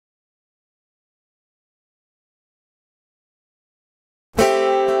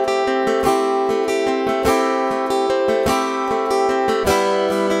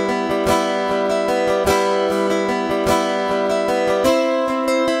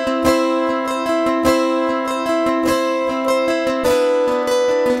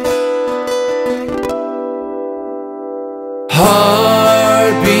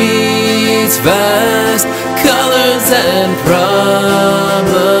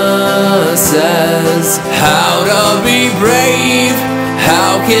How to be brave?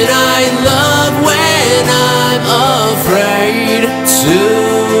 How can I love when I'm afraid to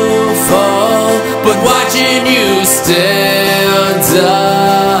fall? But watching you stand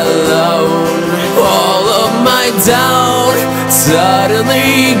alone, all of my doubt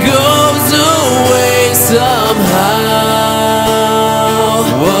suddenly goes away somehow.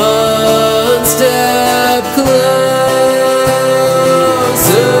 One step closer.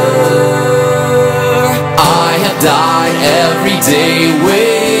 I have died every day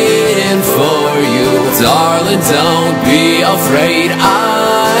waiting for you. Darling, don't be afraid. I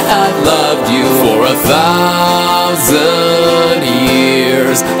have loved you for 1,000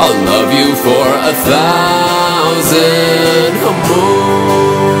 years. I'll love you for 1,000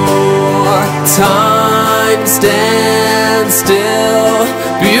 more. Time stands still,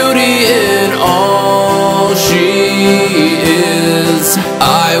 beauty in all she is.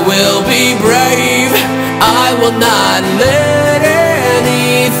 I will be brave. I will not let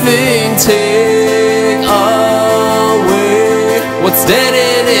anything take away what's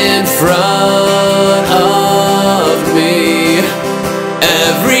standing in front of me.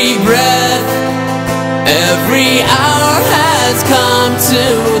 Every breath, every hour has come to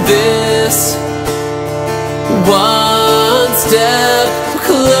this. One step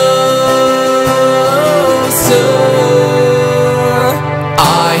closer. I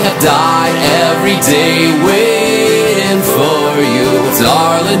have died every day waiting for you.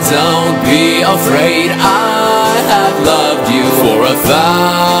 Darling, don't be afraid. I have loved you for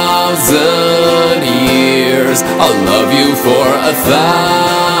 1,000 years. I'll love you for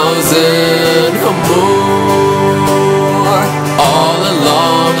 1,000 more. All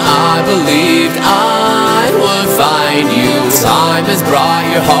along I believed I would find you. Time has brought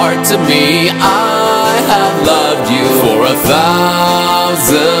your heart to me. I have loved you for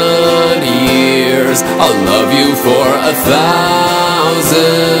 1,000 years. I'll love you for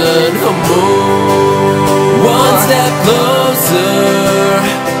 1,000 more. One step closer.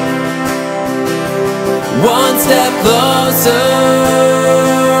 One step closer.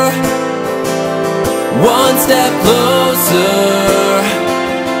 One step closer.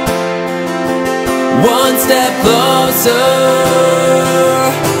 One step closer.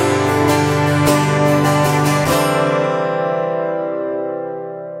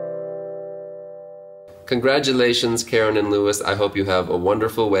 Congratulations, Karen and Lewis. I hope you have a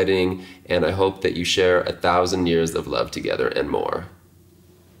wonderful wedding, and I hope that you share 1,000 years of love together and more.